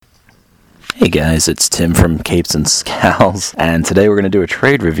Hey guys, it's Tim from Capes and Scowls, and today we're going to do a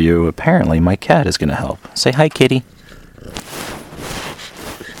trade review. Apparently my cat is going to help. Say hi, kitty.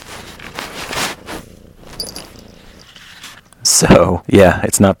 So, yeah,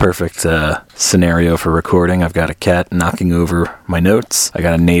 it's not perfect scenario for recording. I've got a cat knocking over my notes. I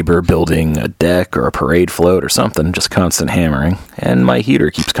got a neighbor building a deck or a parade float or something, just constant hammering. And my heater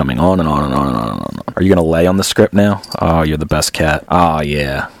keeps coming on and on and on and on and on. Are you going to lay on the script now? Oh, you're the best cat. Oh,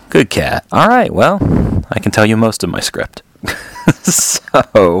 yeah. Good cat. All right, well, I can tell you most of my script.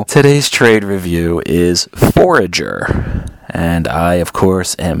 So, today's trade review is Forager. And I, of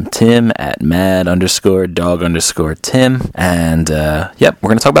course, am Tim at mad_dog_Tim. And, we're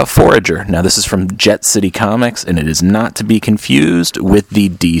going to talk about Forager. Now, this is from Jet City Comics, and it is not to be confused with the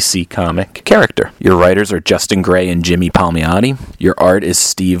DC comic character. Your writers are Justin Gray and Jimmy Palmiotti. Your art is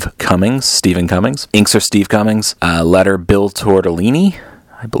Stephen Cummings. Inks are Steve Cummings. Letter Bill Tortellini.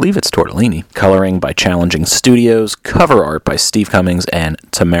 I believe it's Tortellini. Coloring by Challenging Studios. Cover art by Steve Cummings and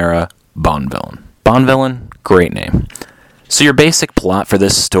Tamara Bonvillain. Bonvillain? Great name. So your basic plot for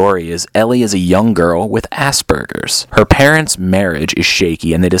this story is Ellie is a young girl with Asperger's. Her parents' marriage is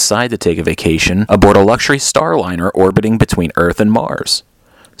shaky and they decide to take a vacation aboard a luxury starliner orbiting between Earth and Mars.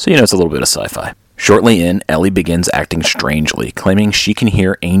 So it's a little bit of sci-fi. Shortly in, Ellie begins acting strangely, claiming she can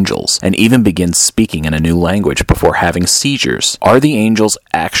hear angels, and even begins speaking in a new language before having seizures. Are the angels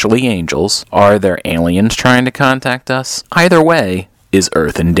actually angels? Are there aliens trying to contact us? Either way, is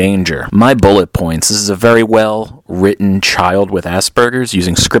Earth in danger? My bullet points. This is a very well-written child with Asperger's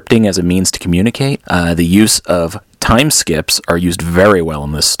using scripting as a means to communicate. The use of time skips are used very well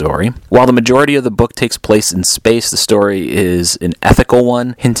in this story. While the majority of the book takes place in space, the story is an ethical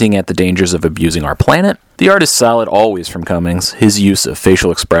one, hinting at the dangers of abusing our planet. The art is solid always from Cummings. His use of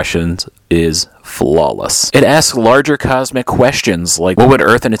facial expressions is flawless. It asks larger cosmic questions like, what would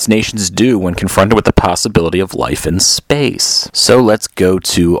Earth and its nations do when confronted with the possibility of life in space? So let's go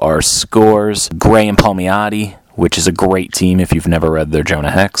to our scores. Gray and Palmiotti, which is a great team if you've never read their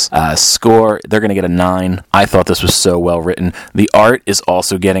Jonah Hex. Score, they're going to get a 9. I thought this was so well written. The art is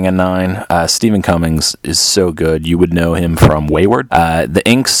also getting a 9. Stephen Cummings is so good. You would know him from Wayward. The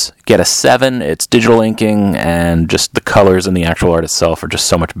inks get a 7. It's digital inking, and just the colors and the actual art itself are just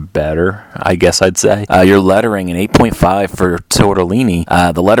so much better, I guess I'd say. Your lettering, an 8.5 for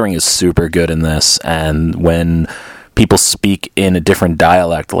Tortellini. The lettering is super good in this, and when people speak in a different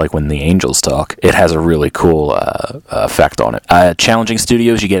dialect, like when the angels talk, it has a really cool effect on it. Challenging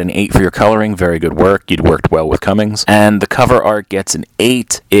Studios, you get an 8 for your coloring. Very good work. You'd worked well with Cummings. And the cover art gets an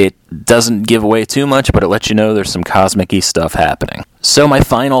 8. It doesn't give away too much, but it lets you know there's some cosmic-y stuff happening. So my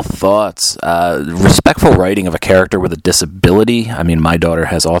final thoughts, respectful writing of a character with a disability. I mean, my daughter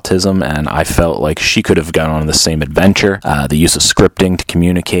has autism, and I felt like she could have gone on the same adventure. The use of scripting to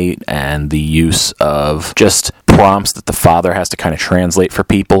communicate, and the use of just prompts that the father has to kind of translate for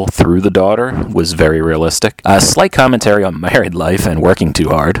people through the daughter was very realistic. Slight commentary on married life and working too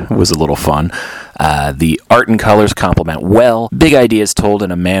hard was a little fun. The art and colors complement well. Big ideas told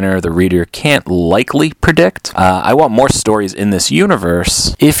in a manner the reader can't likely predict. I want more stories in this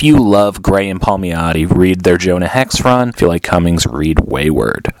universe. If you love Gray and Palmiotti, read their Jonah Hex run. If you like Cummings, read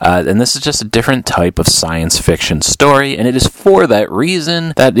Wayward. And this is just a different type of science fiction story, and it is for that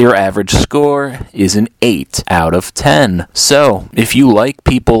reason that your average score is an 8 out of 10. So, if you like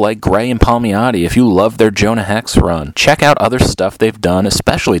people like Gray and Palmiotti, if you love their Jonah Hex run, check out other stuff they've done,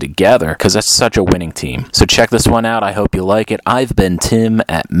 especially together, because that's such a winning team. So check this one out. I hope you like it. I've been Tim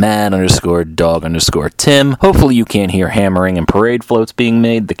at mad_dog_Tim. Hopefully you can't hear hammering and parade floats being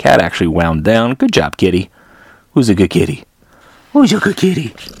made. The cat actually wound down. Good job, kitty. Who's a good kitty? Who's your good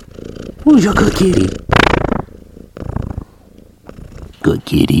kitty? Who's your good kitty? Good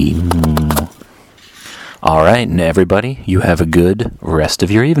kitty. All right, and everybody, you have a good rest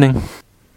of your evening.